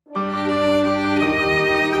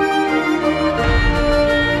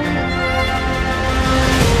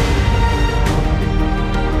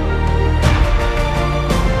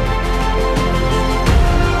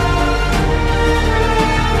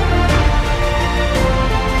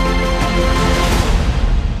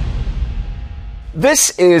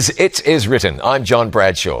This is It Is Written. I'm John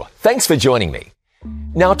Bradshaw. Thanks for joining me.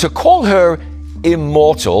 Now, to call her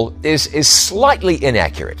immortal is slightly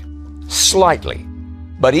inaccurate. Slightly.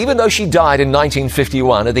 But even though she died in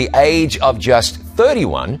 1951 at the age of just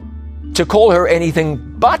 31, to call her anything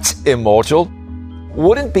but immortal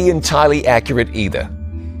wouldn't be entirely accurate either.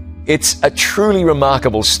 It's a truly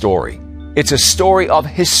remarkable story. It's a story of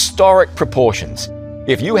historic proportions.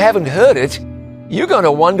 If you haven't heard it, you're going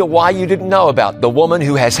to wonder why you didn't know about the woman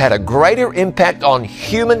who has had a greater impact on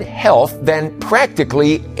human health than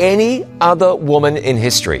practically any other woman in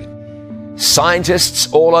history.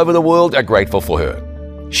 Scientists all over the world are grateful for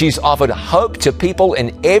her. She's offered hope to people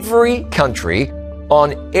in every country,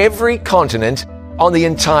 on every continent, on the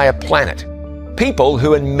entire planet. People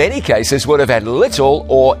who in many cases would have had little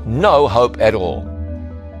or no hope at all.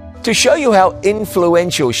 To show you how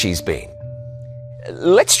influential she's been,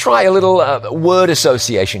 let's try a little word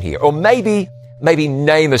association here, or maybe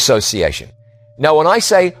name association. Now, when I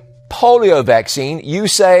say polio vaccine, you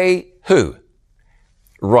say who?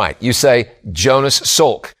 Right, you say Jonas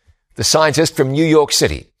Salk, the scientist from New York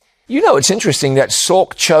City. You know, it's interesting that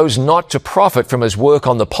Salk chose not to profit from his work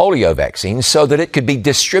on the polio vaccine so that it could be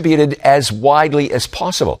distributed as widely as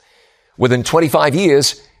possible. Within 25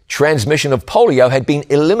 years, transmission of polio had been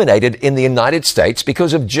eliminated in the United States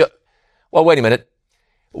because of wait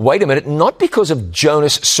a minute, not because of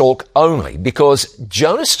Jonas Salk only, because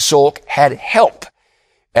Jonas Salk had help.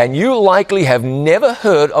 And you likely have never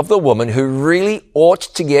heard of the woman who really ought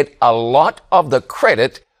to get a lot of the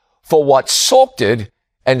credit for what Salk did,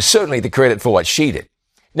 and certainly the credit for what she did.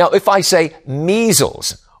 Now, if I say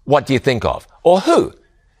measles, what do you think of? Or who?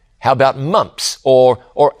 How about mumps or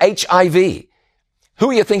HIV? Who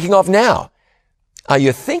are you thinking of now? Are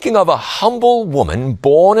you thinking of a humble woman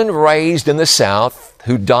born and raised in the South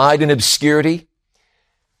who died in obscurity?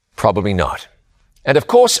 Probably not. And of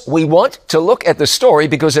course, we want to look at the story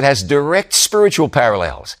because it has direct spiritual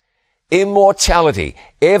parallels. Immortality,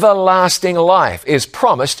 everlasting life is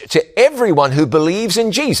promised to everyone who believes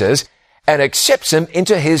in Jesus and accepts him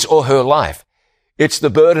into his or her life. It's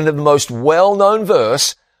the burden of the most well-known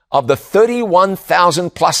verse of the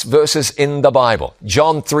 31,000 plus verses in the Bible,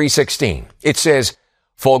 John 3:16. It says,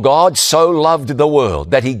 "For God so loved the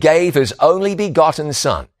world that he gave his only begotten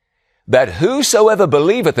Son, that whosoever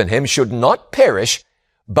believeth in him should not perish,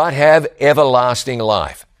 but have everlasting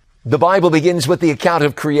life." The Bible begins with the account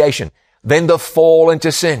of creation, then the fall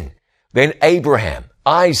into sin, then Abraham,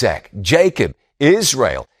 Isaac, Jacob,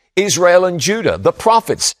 Israel and Judah, the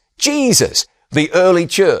prophets, Jesus, the early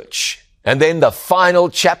church, and then the final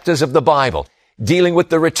chapters of the Bible dealing with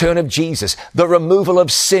the return of Jesus, the removal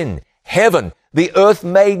of sin, heaven, the earth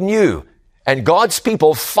made new, and God's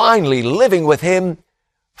people finally living with him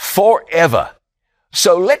forever.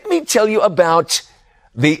 So let me tell you about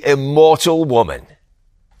the immortal woman.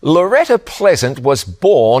 Loretta Pleasant was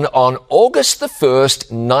born on August the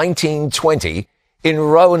 1st, 1920, in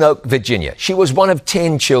Roanoke, Virginia. She was one of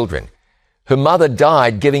 10 children. Her mother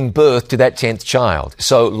died giving birth to that 10th child.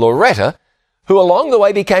 So Loretta, who along the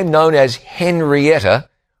way became known as Henrietta,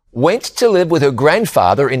 went to live with her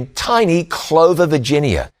grandfather in tiny Clover,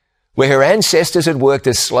 Virginia, where her ancestors had worked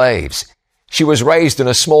as slaves. She was raised in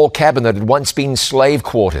a small cabin that had once been slave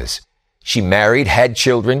quarters. She married, had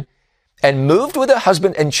children, and moved with her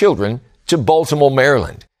husband and children to Baltimore,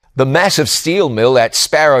 Maryland. The massive steel mill at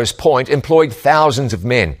Sparrows Point employed thousands of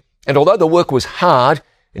men, and although the work was hard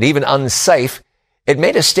and even unsafe, it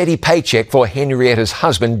meant a steady paycheck for Henrietta's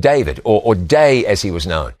husband, David, or Day as he was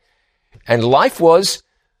known. And life was,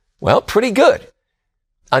 well, pretty good,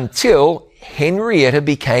 until Henrietta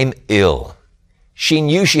became ill. She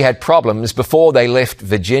knew she had problems before they left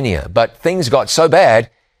Virginia, but things got so bad,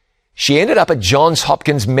 she ended up at Johns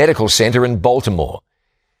Hopkins Medical Center in Baltimore.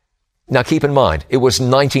 Now keep in mind, it was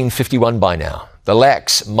 1951 by now. The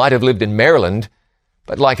Lacks might have lived in Maryland,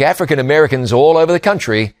 but like African Americans all over the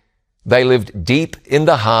country, they lived deep in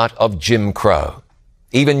the heart of Jim Crow.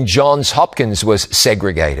 Even Johns Hopkins was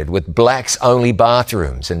segregated with blacks-only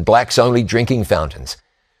bathrooms and blacks-only drinking fountains.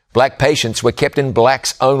 Black patients were kept in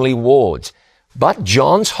blacks-only wards. But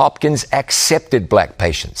Johns Hopkins accepted black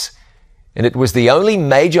patients, and it was the only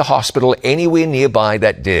major hospital anywhere nearby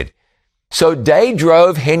that did. So Day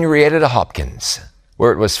drove Henrietta to Hopkins,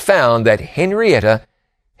 where it was found that Henrietta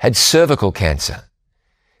had cervical cancer.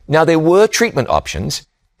 Now, there were treatment options,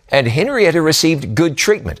 and Henrietta received good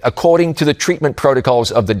treatment according to the treatment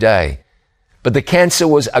protocols of the day. But the cancer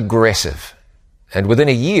was aggressive, and within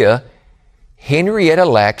a year, Henrietta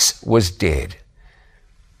Lacks was dead.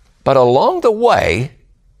 But along the way,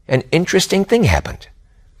 an interesting thing happened.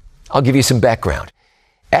 I'll give you some background.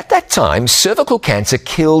 At that time, cervical cancer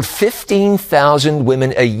killed 15,000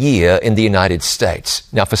 women a year in the United States.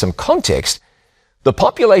 Now, for some context, the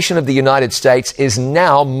population of the United States is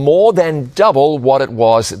now more than double what it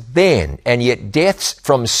was then, and yet deaths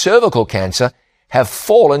from cervical cancer have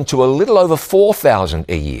fallen to a little over 4,000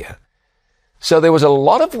 a year. So there was a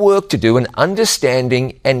lot of work to do in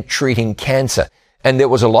understanding and treating cancer, and there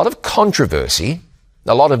was a lot of controversy,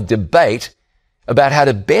 a lot of debate about how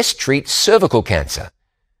to best treat cervical cancer.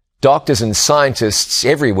 Doctors and scientists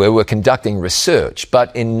everywhere were conducting research,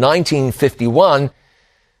 but in 1951,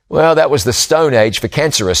 well, that was the Stone Age for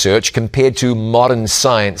cancer research compared to modern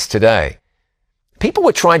science today. People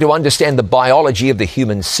were trying to understand the biology of the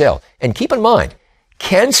human cell. And keep in mind,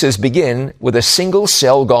 cancers begin with a single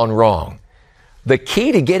cell gone wrong. The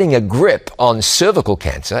key to getting a grip on cervical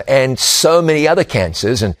cancer and so many other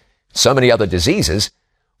cancers and so many other diseases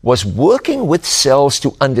was working with cells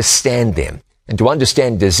to understand them and to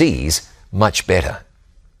understand disease much better.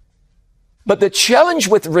 But the challenge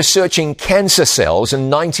with researching cancer cells in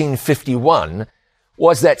 1951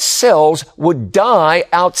 was that cells would die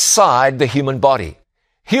outside the human body.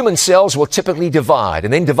 Human cells will typically divide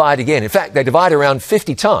and then divide again. In fact, they divide around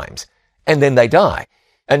 50 times and then they die.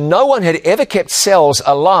 And no one had ever kept cells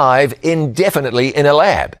alive indefinitely in a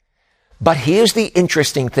lab. But here's the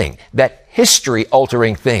interesting thing, that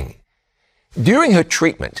history-altering thing. During her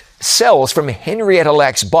treatment, cells from Henrietta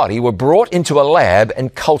Lacks' body were brought into a lab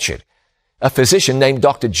and cultured. A physician named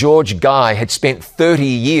Dr. George Guy had spent 30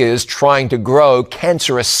 years trying to grow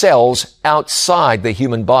cancerous cells outside the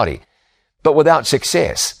human body, but without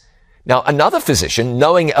success. Now, another physician,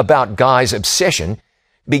 knowing about Guy's obsession,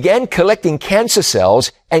 began collecting cancer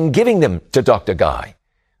cells and giving them to Dr. Guy.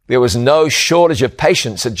 There was no shortage of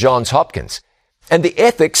patients at Johns Hopkins, and the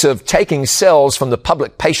ethics of taking cells from the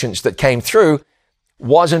public patients that came through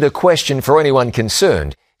wasn't a question for anyone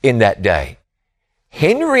concerned in that day.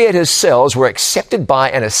 Henrietta's cells were accepted by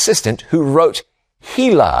an assistant who wrote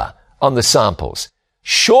HeLa on the samples,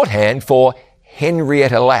 shorthand for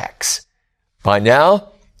Henrietta Lacks. By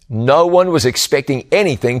now, no one was expecting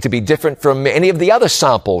anything to be different from any of the other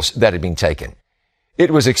samples that had been taken.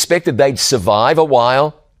 It was expected they'd survive a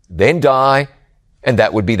while, then die, and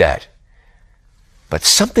that would be that. But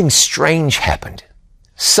something strange happened.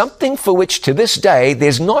 Something for which to this day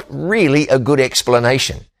there's not really a good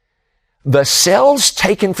explanation. The cells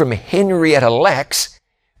taken from Henrietta Lacks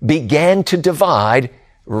began to divide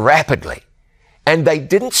rapidly, and they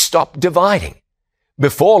didn't stop dividing.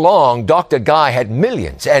 Before long, Dr. Guy had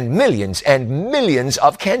millions and millions and millions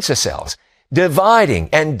of cancer cells, dividing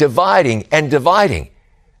and dividing and dividing,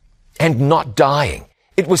 and not dying.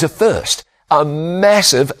 It was a first, a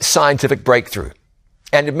massive scientific breakthrough.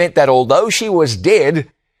 And it meant that although she was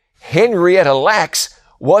dead, Henrietta Lacks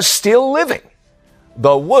was still living.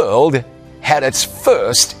 The world had its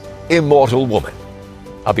first immortal woman.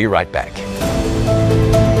 I'll be right back.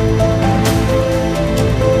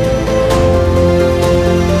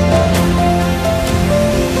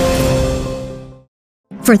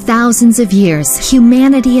 For thousands of years,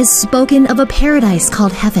 humanity has spoken of a paradise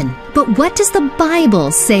called heaven. But what does the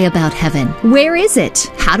Bible say about heaven? Where is it?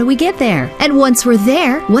 How do we get there? And once we're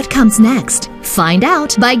there, what comes next? Find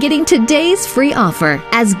out by getting today's free offer,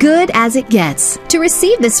 As Good as It Gets. To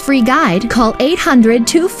receive this free guide, call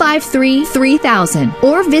 800-253-3000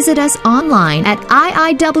 or visit us online at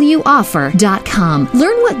iiwoffer.com.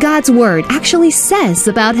 Learn what God's Word actually says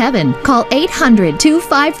about heaven. Call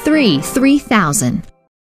 800-253-3000.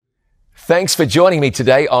 Thanks for joining me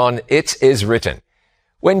today on It Is Written.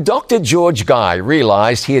 When Dr. George Guy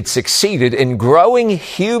realized he had succeeded in growing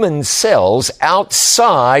human cells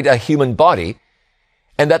outside a human body,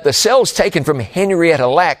 and that the cells taken from Henrietta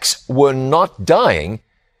Lacks were not dying,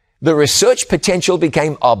 the research potential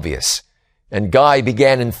became obvious, and Guy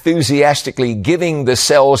began enthusiastically giving the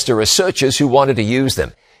cells to researchers who wanted to use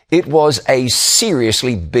them. It was a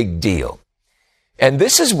seriously big deal. And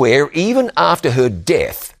this is where, even after her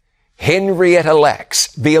death, Henrietta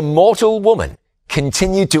Lacks, the immortal woman,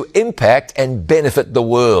 continued to impact and benefit the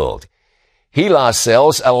world. HeLa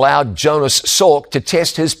cells allowed Jonas Salk to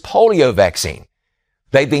test his polio vaccine.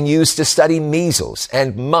 They've been used to study measles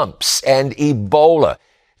and mumps and Ebola,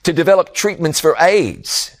 to develop treatments for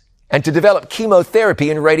AIDS, and to develop chemotherapy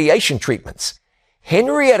and radiation treatments.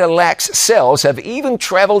 Henrietta Lacks cells have even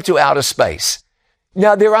traveled to outer space.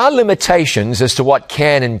 Now, there are limitations as to what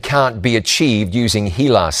can and can't be achieved using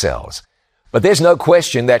HeLa cells. But there's no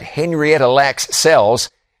question that Henrietta Lacks cells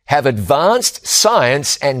have advanced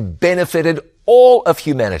science and benefited all of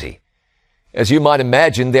humanity. As you might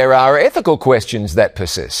imagine, there are ethical questions that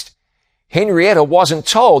persist. Henrietta wasn't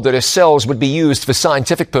told that her cells would be used for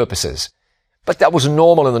scientific purposes. But that was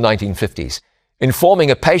normal in the 1950s. Informing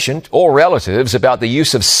a patient or relatives about the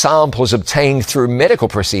use of samples obtained through medical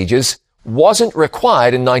procedures wasn't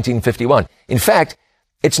required in 1951. In fact,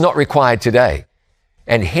 it's not required today.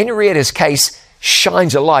 And Henrietta's case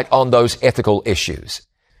shines a light on those ethical issues.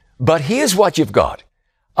 But here's what you've got.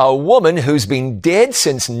 A woman who's been dead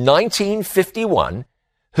since 1951,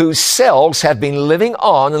 whose cells have been living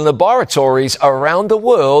on in laboratories around the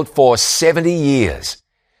world for 70 years.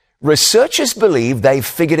 Researchers believe they've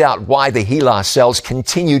figured out why the HeLa cells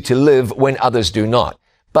continue to live when others do not.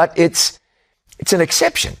 But it's an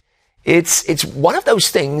exception. It's one of those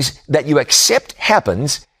things that you accept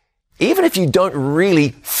happens even if you don't really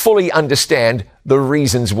fully understand the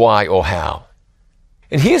reasons why or how.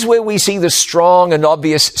 And here's where we see the strong and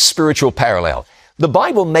obvious spiritual parallel. The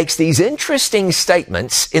Bible makes these interesting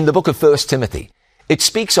statements in the book of 1 Timothy. It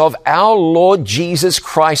speaks of our Lord Jesus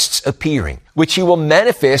Christ's appearing, which he will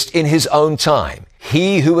manifest in his own time.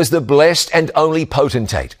 He who is the blessed and only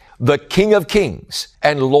potentate, the King of kings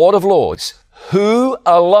and Lord of lords, who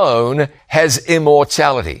alone has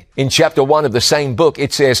immortality. In chapter 1 of the same book,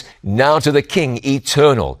 it says, now to the King,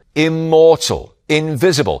 eternal, immortal,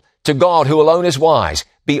 invisible, to God who alone is wise,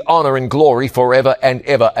 be honor and glory forever and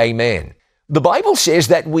ever. Amen. The Bible says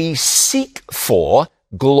that we seek for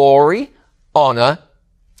glory, honor,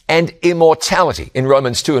 and immortality in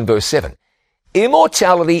Romans 2 and verse 7.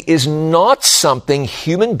 Immortality is not something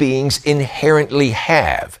human beings inherently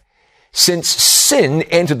have. Since sin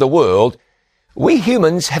entered the world, we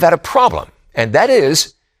humans have had a problem, and that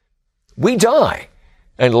is, we die,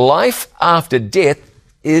 and life after death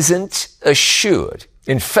isn't assured.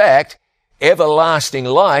 In fact, everlasting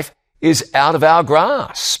life is out of our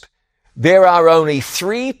grasp. There are only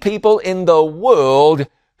 3 people in the world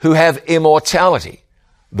who have immortality: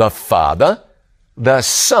 the Father, the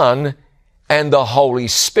Son, and the Holy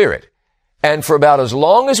Spirit. And for about as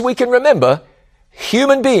long as we can remember,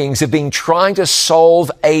 human beings have been trying to solve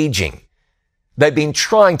aging. They've been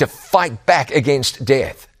trying to fight back against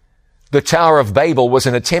death. The Tower of Babel was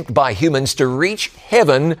an attempt by humans to reach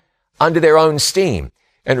heaven under their own steam.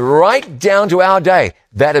 And right down to our day,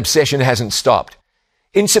 that obsession hasn't stopped.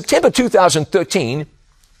 In September 2013,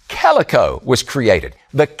 Calico was created,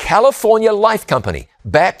 the California Life Company,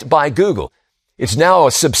 backed by Google. It's now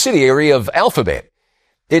a subsidiary of Alphabet.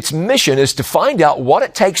 Its mission is to find out what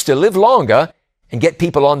it takes to live longer and get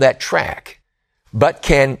people on that track. But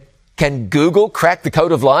can Google crack the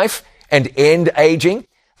code of life and end aging?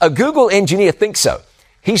 A Google engineer thinks so.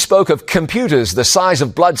 He spoke of computers the size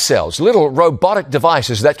of blood cells, little robotic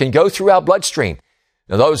devices that can go through our bloodstream.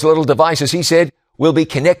 Now, those little devices, he said, will be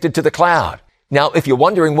connected to the cloud. Now, if you're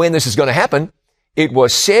wondering when this is going to happen, it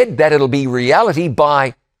was said that it'll be reality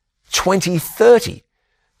by 2030.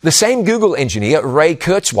 The same Google engineer, Ray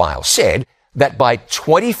Kurzweil, said that by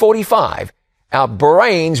 2045, our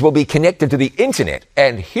brains will be connected to the internet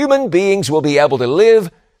and human beings will be able to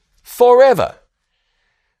live forever.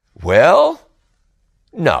 Well,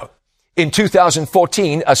 no. In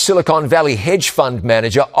 2014, a Silicon Valley hedge fund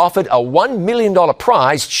manager offered a $1 million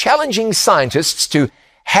prize challenging scientists to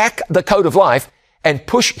hack the code of life and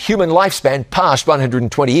push human lifespan past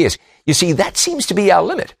 120 years. You see, that seems to be our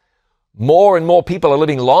limit. More and more people are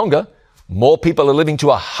living longer. More people are living to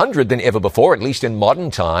 100 than ever before, at least in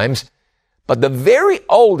modern times. But the very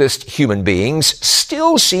oldest human beings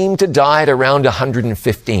still seem to die at around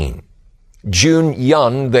 115. Jun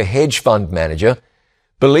Yun, the hedge fund manager,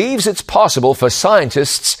 believes it's possible for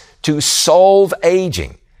scientists to solve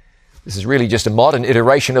aging. This is really just a modern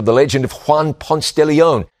iteration of the legend of Juan Ponce de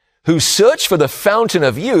Leon, whose search for the fountain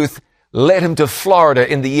of youth led him to Florida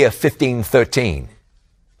in the year 1513.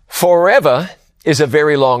 Forever is a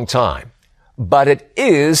very long time, but it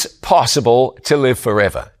is possible to live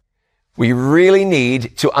forever. We really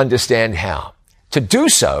need to understand how. To do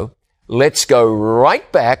so, let's go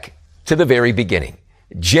right back to the very beginning.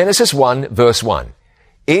 Genesis 1, verse 1.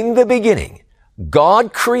 In the beginning,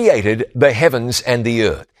 God created the heavens and the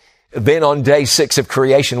earth. Then on day 6 of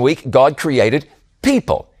creation week, God created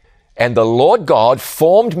people. And the Lord God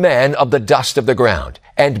formed man of the dust of the ground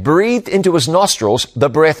and breathed into his nostrils the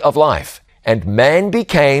breath of life. And man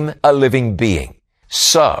became a living being.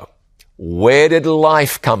 So, where did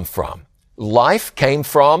life come from? Life came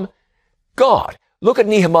from God. Look at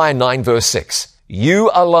Nehemiah 9, verse 6. You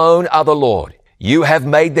alone are the Lord. You have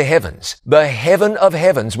made the heavens, the heaven of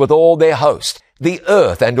heavens with all their host, the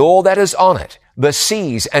earth and all that is on it, the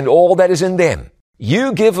seas and all that is in them.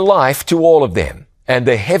 You give life to all of them, and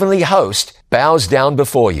the heavenly host bows down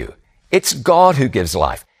before you. It's God who gives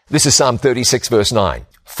life. This is Psalm 36, verse 9.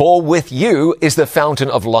 For with you is the fountain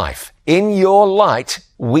of life. In your light,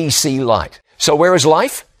 we see light. So where is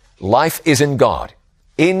life? Life is in God.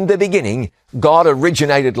 In the beginning, God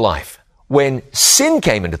originated life. When sin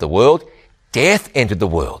came into the world, death entered the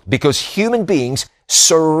world because human beings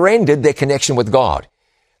surrendered their connection with God.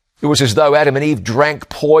 It was as though Adam and Eve drank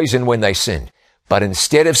poison when they sinned. But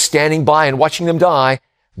instead of standing by and watching them die,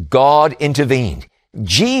 God intervened.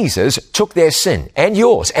 Jesus took their sin, and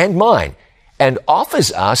yours and mine, and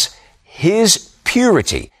offers us His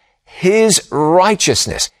purity, His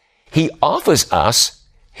righteousness. He offers us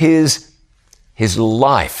His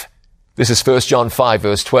life. This is 1 John 5,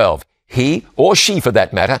 verse 12. He, or she for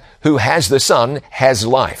that matter, who has the Son has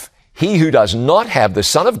life. He who does not have the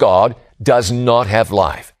Son of God does not have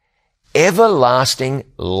life. Everlasting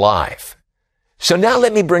life. So now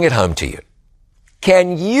let me bring it home to you.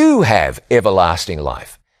 Can you have everlasting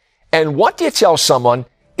life? And what do you tell someone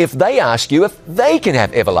if they ask you if they can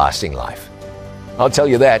have everlasting life? I'll tell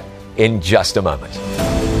you that in just a moment.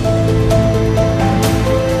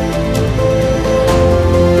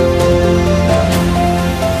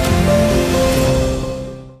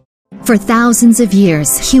 For thousands of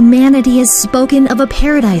years, humanity has spoken of a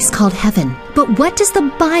paradise called heaven. But what does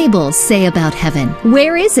the Bible say about heaven?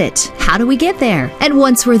 Where is it? How do we get there? And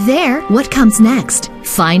once we're there, what comes next?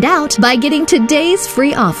 Find out by getting today's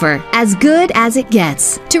free offer, As Good as It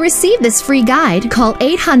Gets. To receive this free guide, call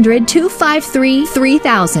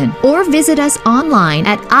 800-253-3000 or visit us online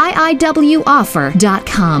at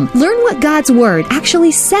iiwoffer.com. Learn what God's Word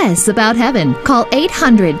actually says about heaven. Call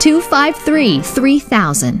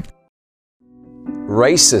 800-253-3000.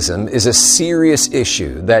 Racism is a serious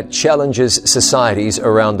issue that challenges societies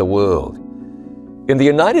around the world. In the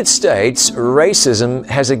United States, racism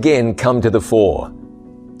has again come to the fore.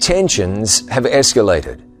 Tensions have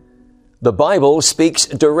escalated. The Bible speaks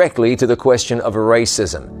directly to the question of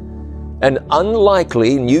racism. An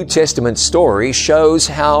unlikely New Testament story shows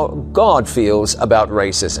how God feels about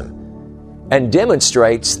racism and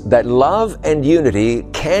demonstrates that love and unity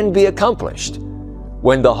can be accomplished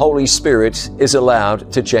when the Holy Spirit is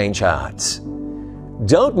allowed to change hearts.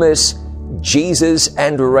 Don't miss Jesus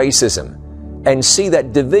and racism and see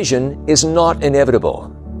that division is not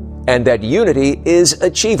inevitable and that unity is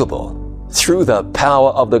achievable through the power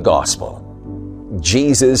of the gospel.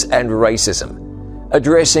 Jesus and racism,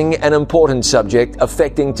 addressing an important subject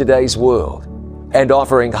affecting today's world and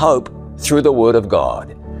offering hope through the Word of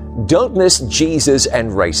God. Don't miss Jesus and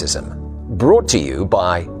racism. Brought to you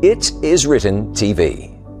by It Is Written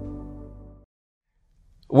TV.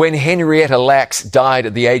 When Henrietta Lacks died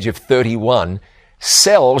at the age of 31,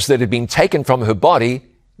 cells that had been taken from her body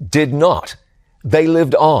did not. They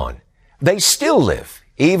lived on. They still live,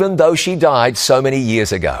 even though she died so many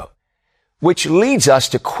years ago. Which leads us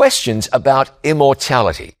to questions about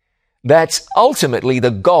immortality. That's ultimately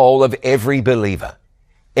the goal of every believer.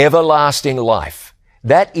 Everlasting life.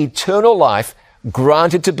 That eternal life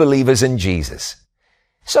granted to believers in Jesus.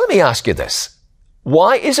 So let me ask you this.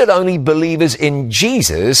 Why is it only believers in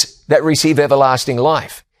Jesus that receive everlasting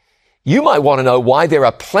life? You might want to know why there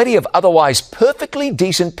are plenty of otherwise perfectly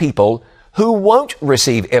decent people who won't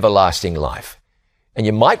receive everlasting life. And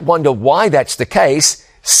you might wonder why that's the case,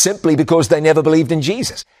 simply because they never believed in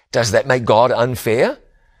Jesus. Does that make God unfair?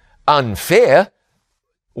 Unfair?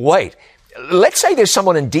 Wait. Let's say there's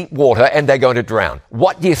someone in deep water and they're going to drown.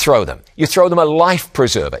 What do you throw them? You throw them a life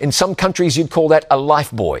preserver. In some countries, you'd call that a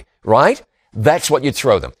life buoy, right? That's what you'd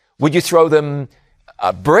throw them. Would you throw them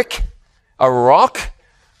a brick, a rock?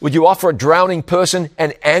 Would you offer a drowning person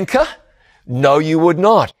an anchor? No, you would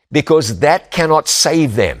not, because that cannot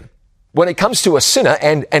save them. When it comes to a sinner,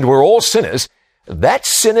 and we're all sinners, that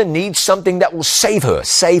sinner needs something that will save her,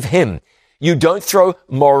 save him. You don't throw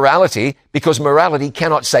morality because morality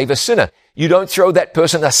cannot save a sinner. You don't throw that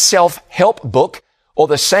person a self-help book or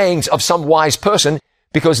the sayings of some wise person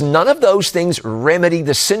because none of those things remedy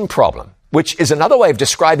the sin problem, which is another way of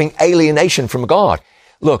describing alienation from God.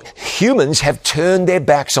 Look, humans have turned their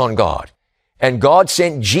backs on God, and God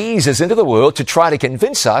sent Jesus into the world to try to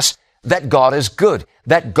convince us that God is good,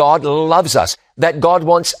 that God loves us, that God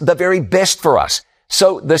wants the very best for us.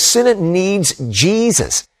 So the sinner needs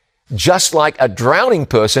Jesus, just like a drowning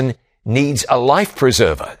person needs a life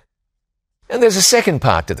preserver. And there's a second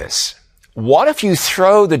part to this. What if you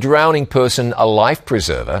throw the drowning person a life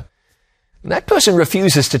preserver and that person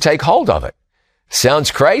refuses to take hold of it?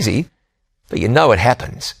 Sounds crazy, but you know it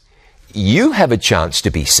happens. You have a chance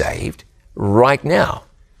to be saved right now,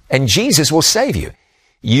 and Jesus will save you.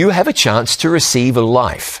 You have a chance to receive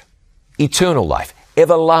life, eternal life,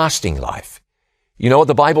 everlasting life. You know what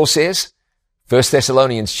the Bible says? 1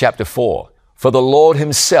 Thessalonians chapter 4. For the Lord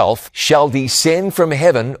himself shall descend from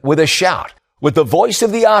heaven with a shout, with the voice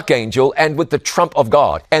of the archangel, and with the trump of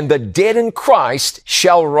God. And the dead in Christ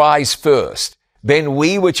shall rise first. Then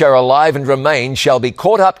we which are alive and remain shall be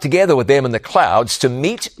caught up together with them in the clouds to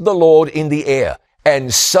meet the Lord in the air.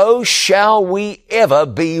 And so shall we ever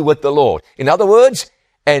be with the Lord. In other words,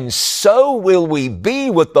 and so will we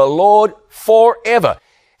be with the Lord forever.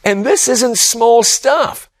 And this isn't small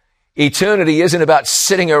stuff. Eternity isn't about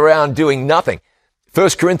sitting around doing nothing.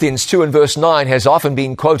 1 Corinthians 2 and verse 9 has often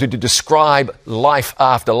been quoted to describe life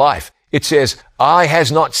after life. It says, "Eye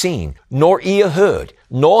has not seen, nor ear heard,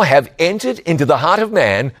 nor have entered into the heart of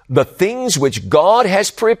man the things which God has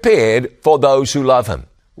prepared for those who love him."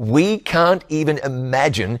 We can't even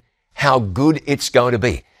imagine how good it's going to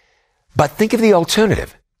be. But think of the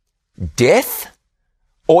alternative. Death,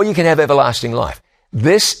 or you can have everlasting life.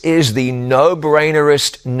 This is the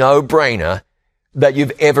no-brainerest no-brainer that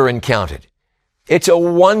you've ever encountered. It's a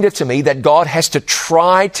wonder to me that God has to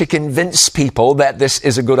try to convince people that this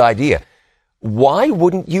is a good idea. Why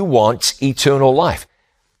wouldn't you want eternal life?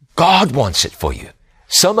 God wants it for you.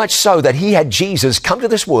 So much so that he had Jesus come to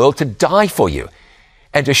this world to die for you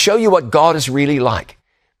and to show you what God is really like,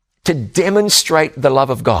 to demonstrate the love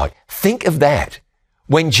of God. Think of that.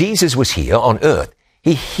 When Jesus was here on earth,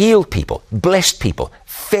 he healed people, blessed people,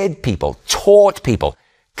 fed people, taught people,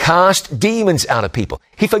 cast demons out of people.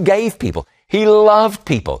 He forgave people. He loved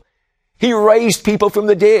people. He raised people from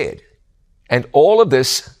the dead. And all of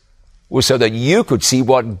this was so that you could see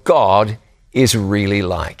what God is really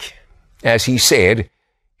like. As he said,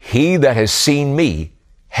 "He that has seen me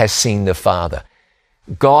has seen the Father."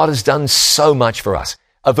 God has done so much for us.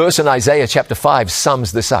 A verse in Isaiah chapter 5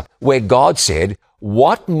 sums this up, where God said,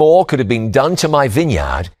 "What more could have been done to my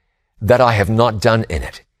vineyard that I have not done in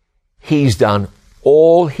it?" He's done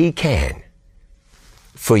all he can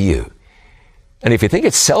for you. And if you think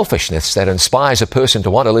it's selfishness that inspires a person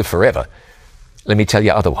to want to live forever, let me tell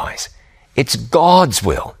you otherwise. It's God's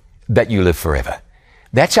will that you live forever.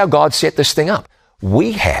 That's how God set this thing up.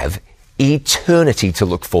 We have eternity to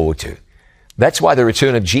look forward to. That's why the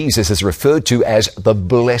return of Jesus is referred to as the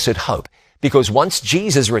blessed hope. Because once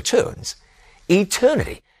Jesus returns,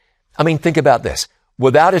 eternity. I mean, think about this.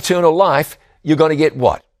 Without eternal life, you're going to get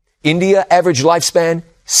what? India, average lifespan,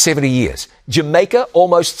 70 years. Jamaica,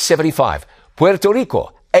 almost 75. Puerto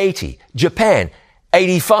Rico, 80. Japan,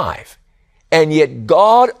 85. And yet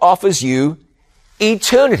God offers you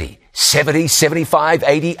eternity. 70, 75,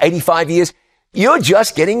 80, 85 years. You're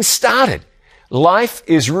just getting started. Life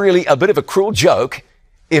is really a bit of a cruel joke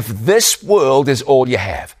if this world is all you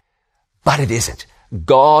have. But it isn't.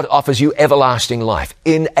 God offers you everlasting life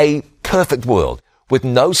in a perfect world with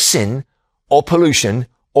no sin or pollution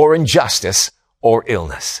or injustice or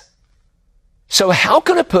illness. So how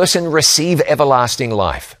can a person receive everlasting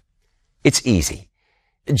life? It's easy.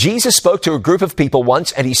 Jesus spoke to a group of people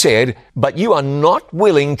once and he said, "But you are not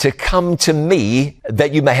willing to come to me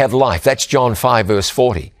that you may have life." That's John 5 verse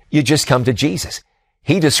 40. You just come to Jesus.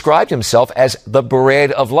 He described himself as the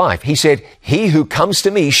bread of life. He said, "He who comes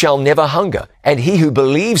to me shall never hunger, and he who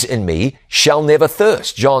believes in me shall never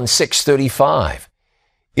thirst." John 6:35.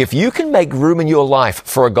 If you can make room in your life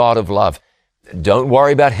for a God of love, don't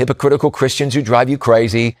worry about hypocritical Christians who drive you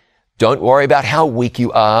crazy. Don't worry about how weak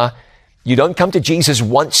you are. You don't come to Jesus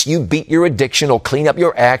once you beat your addiction or clean up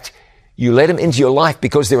your act. You let him into your life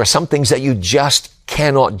because there are some things that you just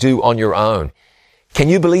cannot do on your own. Can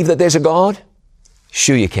you believe that there's a God?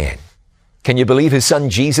 Sure you can. Can you believe his son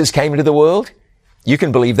Jesus came into the world? You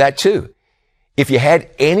can believe that too. If you had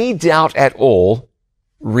any doubt at all,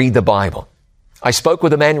 read the Bible. I spoke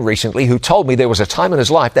with a man recently who told me there was a time in his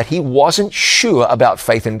life that he wasn't sure about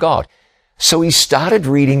faith in God. So he started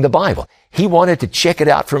reading the Bible. He wanted to check it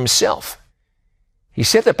out for himself. He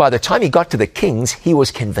said that by the time he got to the Kings, he was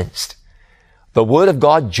convinced. The Word of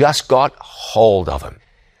God just got hold of him.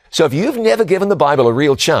 So if you've never given the Bible a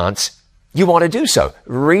real chance, you want to do so.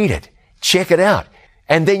 Read it. Check it out.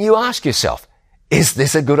 And then you ask yourself, is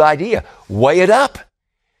this a good idea? Weigh it up.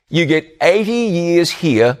 You get 80 years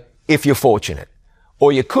here if you're fortunate.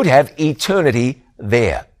 Or you could have eternity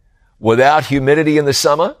there. Without humidity in the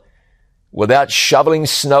summer, without shoveling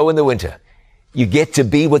snow in the winter. You get to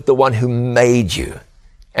be with the one who made you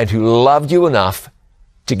and who loved you enough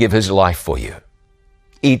to give his life for you.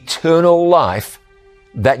 Eternal life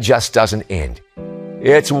that just doesn't end.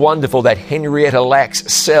 It's wonderful that Henrietta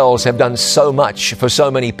Lacks cells have done so much for so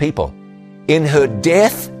many people. In her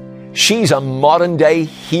death, she's a modern day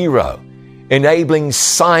hero, enabling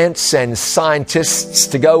science and scientists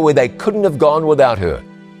to go where they couldn't have gone without her.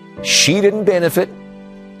 She didn't benefit.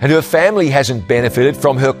 and her family hasn't benefited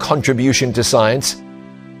from her contribution to science.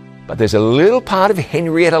 But there's a little part of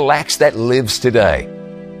Henrietta Lacks that lives today.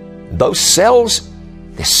 Those cells,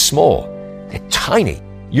 they're small, they're tiny.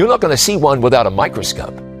 You're not going to see one without a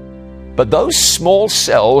microscope. But those small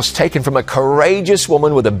cells taken from a courageous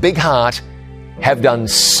woman with a big heart have done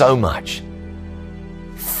so much.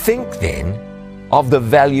 Think then of the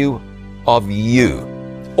value of you,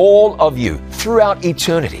 all of you, throughout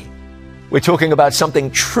eternity. We're talking about something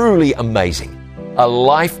truly amazing, a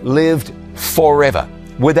life lived forever,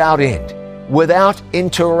 without end, without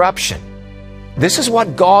interruption. This is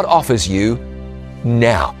what God offers you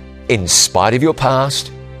now, in spite of your past,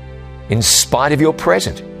 in spite of your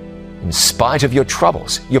present, in spite of your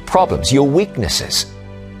troubles, your problems, your weaknesses.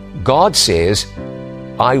 God says,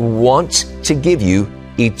 I want to give you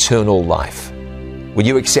eternal life. Will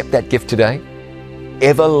you accept that gift today?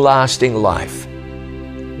 Everlasting life.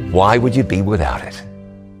 Why would you be without it?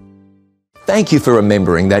 Thank you for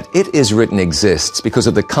remembering that It Is Written exists because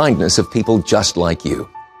of the kindness of people just like you.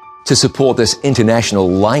 To support this international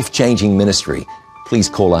life-changing ministry, please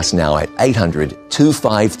call us now at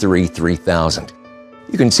 800-253-3000.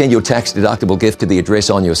 You can send your tax-deductible gift to the address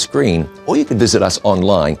on your screen, or you can visit us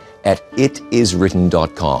online at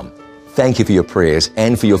itiswritten.com. Thank you for your prayers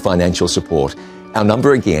and for your financial support. Our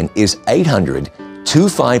number again is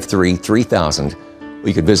 800-253-3000, or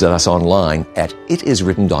you can visit us online at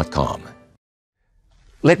itiswritten.com.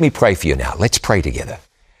 Let me pray for you now. Let's pray together.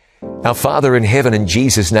 Our Father in heaven, in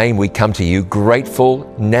Jesus' name we come to you grateful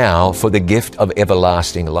now for the gift of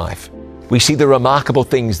everlasting life. We see the remarkable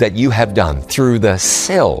things that you have done through the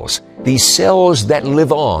cells, these cells that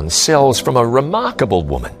live on, cells from a remarkable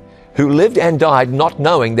woman who lived and died not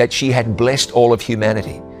knowing that she had blessed all of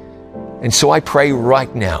humanity. And so I pray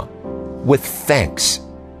right now with thanks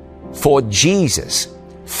for Jesus,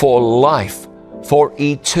 for life, for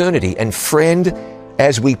eternity. And friend,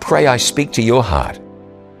 as we pray, I speak to your heart.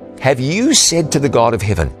 Have you said to the God of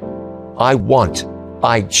heaven, I want,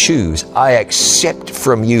 I choose, I accept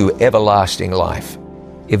from you everlasting life?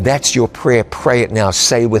 If that's your prayer, pray it now.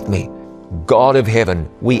 Say with me, God of heaven,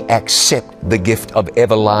 we accept the gift of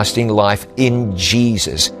everlasting life in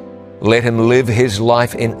Jesus. Let him live his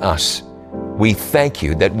life in us. We thank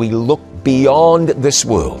you that we look beyond this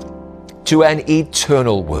world to an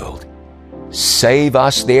eternal world. Save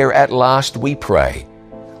us there at last, we pray.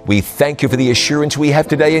 We thank you for the assurance we have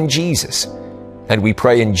today in Jesus. And we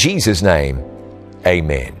pray in Jesus' name,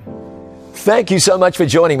 amen. Thank you so much for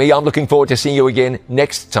joining me. I'm looking forward to seeing you again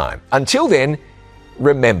next time. Until then,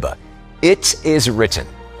 remember, it is written,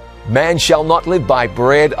 man shall not live by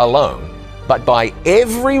bread alone, but by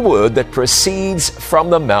every word that proceeds from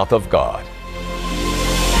the mouth of God.